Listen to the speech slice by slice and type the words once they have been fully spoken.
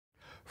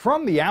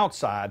From the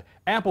outside,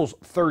 Apple's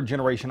third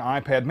generation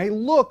iPad may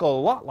look a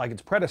lot like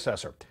its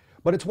predecessor,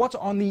 but it's what's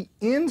on the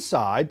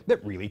inside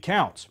that really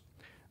counts.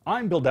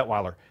 I'm Bill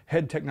Detwiler,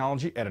 Head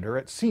Technology Editor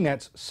at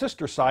CNET's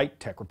sister site,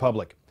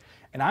 TechRepublic,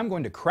 and I'm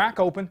going to crack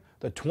open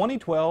the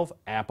 2012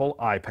 Apple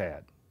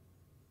iPad.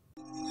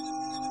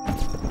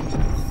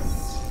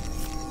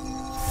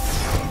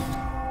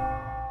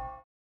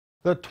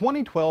 The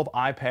 2012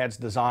 iPad's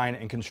design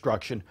and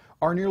construction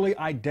are nearly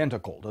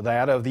identical to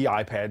that of the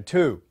iPad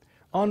 2.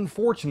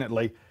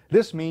 Unfortunately,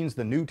 this means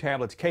the new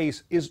tablet's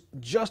case is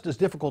just as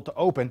difficult to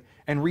open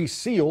and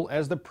reseal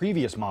as the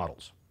previous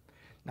models.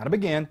 Now to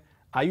begin,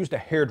 I used a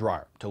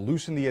hairdryer to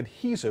loosen the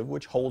adhesive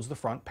which holds the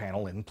front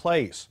panel in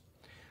place.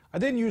 I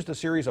then used a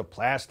series of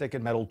plastic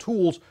and metal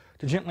tools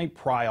to gently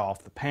pry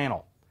off the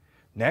panel.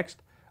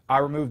 Next, I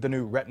removed the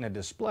new Retina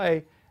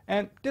display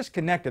and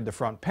disconnected the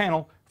front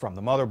panel from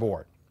the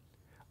motherboard.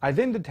 I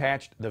then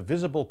detached the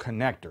visible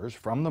connectors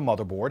from the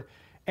motherboard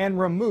and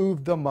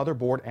removed the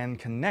motherboard and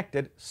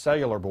connected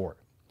cellular board.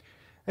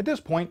 At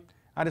this point,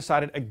 I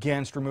decided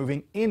against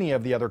removing any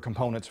of the other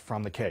components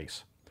from the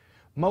case.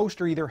 Most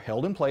are either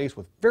held in place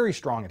with very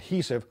strong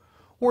adhesive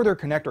or their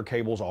connector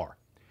cables are.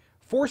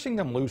 Forcing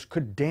them loose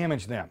could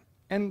damage them,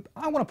 and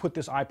I want to put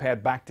this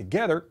iPad back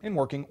together in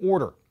working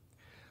order.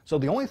 So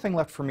the only thing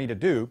left for me to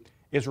do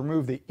is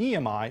remove the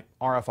EMI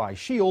RFI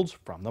shields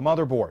from the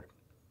motherboard.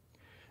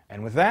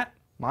 And with that,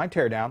 my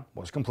teardown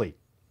was complete.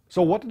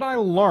 So what did I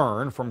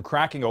learn from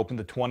cracking open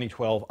the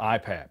 2012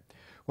 iPad?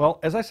 Well,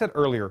 as I said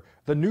earlier,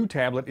 the new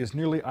tablet is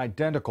nearly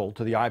identical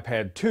to the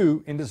iPad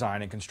 2 in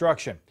design and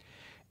construction.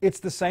 It's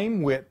the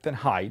same width and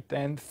height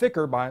and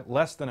thicker by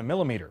less than a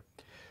millimeter.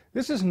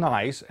 This is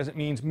nice as it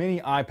means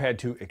many iPad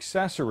 2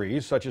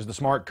 accessories, such as the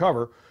smart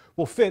cover,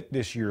 will fit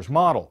this year's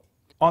model.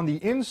 On the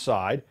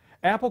inside,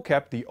 Apple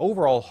kept the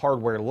overall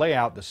hardware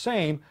layout the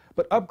same,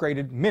 but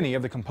upgraded many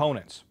of the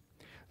components.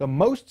 The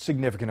most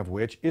significant of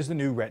which is the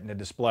new Retina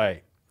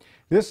display.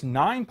 This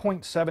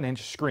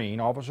 9.7-inch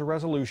screen offers a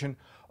resolution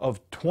of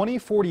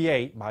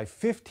 2048 by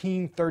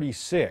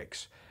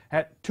 1536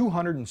 at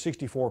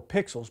 264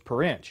 pixels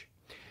per inch.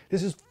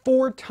 This is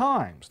 4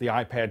 times the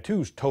iPad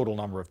 2's total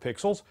number of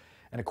pixels,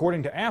 and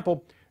according to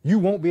Apple, you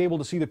won't be able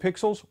to see the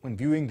pixels when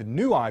viewing the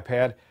new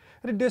iPad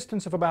at a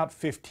distance of about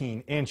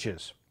 15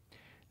 inches.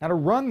 Now to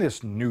run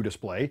this new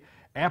display,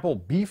 Apple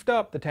beefed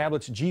up the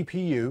tablet's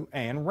GPU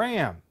and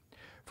RAM.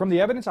 From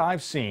the evidence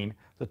I've seen,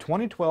 the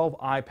 2012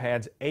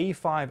 iPad's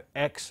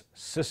A5X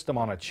system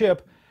on a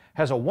chip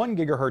has a 1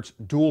 GHz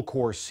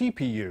dual-core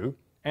CPU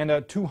and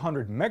a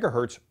 200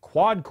 MHz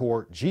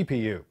quad-core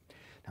GPU.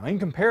 Now in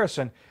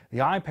comparison, the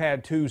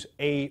iPad 2's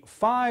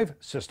A5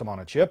 system on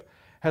a chip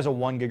has a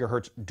 1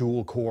 GHz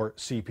dual-core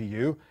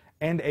CPU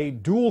and a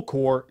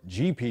dual-core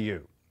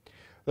GPU.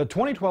 The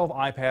 2012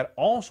 iPad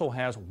also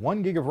has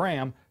 1 GB of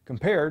RAM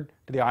compared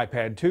to the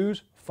iPad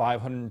 2's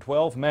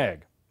 512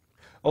 meg.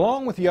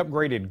 Along with the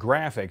upgraded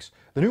graphics,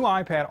 the new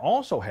iPad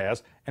also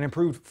has an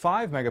improved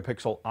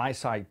 5-megapixel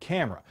iSight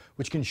camera,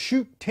 which can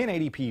shoot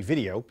 1080p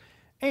video,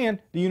 and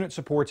the unit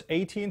supports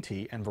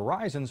AT&T and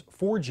Verizon's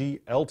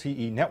 4G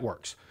LTE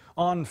networks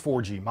on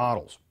 4G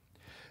models.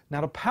 Now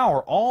to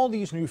power all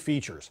these new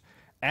features,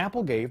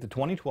 Apple gave the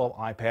 2012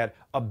 iPad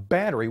a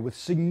battery with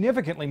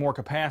significantly more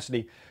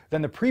capacity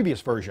than the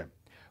previous version,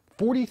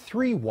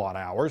 43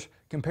 watt-hours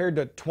compared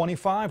to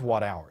 25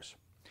 watt-hours.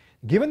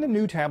 Given the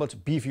new tablet's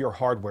beefier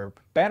hardware,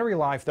 battery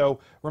life, though,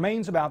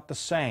 remains about the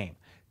same,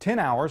 10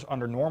 hours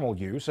under normal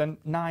use and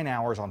 9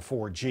 hours on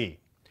 4G.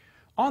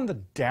 On the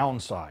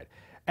downside,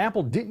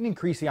 Apple didn't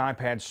increase the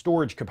iPad's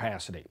storage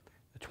capacity.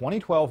 The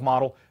 2012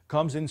 model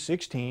comes in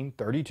 16,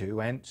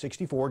 32, and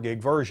 64 gig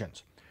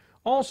versions.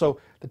 Also,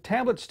 the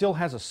tablet still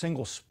has a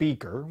single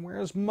speaker,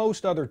 whereas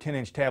most other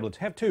 10-inch tablets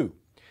have two.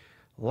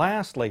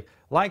 Lastly,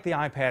 like the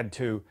iPad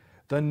 2,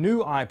 the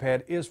new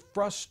iPad is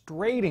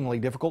frustratingly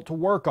difficult to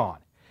work on.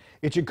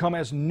 It should come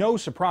as no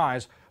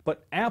surprise,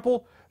 but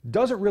Apple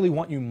doesn't really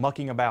want you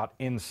mucking about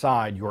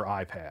inside your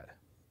iPad.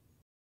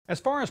 As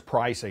far as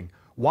pricing,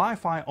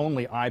 Wi-Fi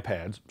only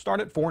iPads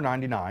start at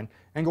 $499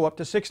 and go up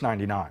to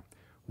 $699.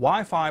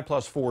 Wi-Fi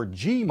plus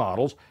 4G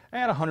models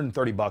add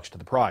 $130 to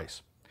the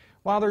price.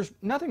 While there's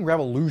nothing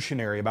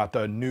revolutionary about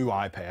the new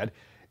iPad,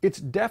 it's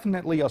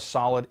definitely a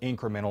solid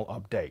incremental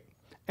update.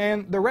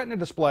 And the Retina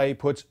display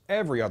puts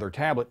every other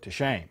tablet to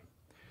shame.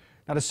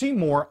 Now to see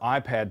more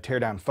iPad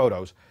teardown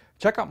photos,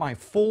 check out my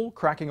full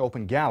cracking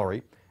open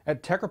gallery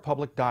at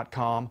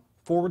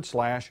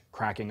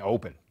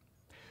techrepublic.com/crackingopen.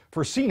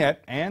 For CNET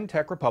and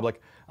TechRepublic,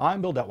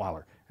 I'm Bill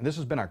Detwiler, and this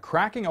has been a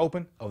cracking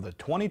open of the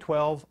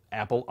 2012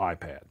 Apple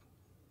iPad.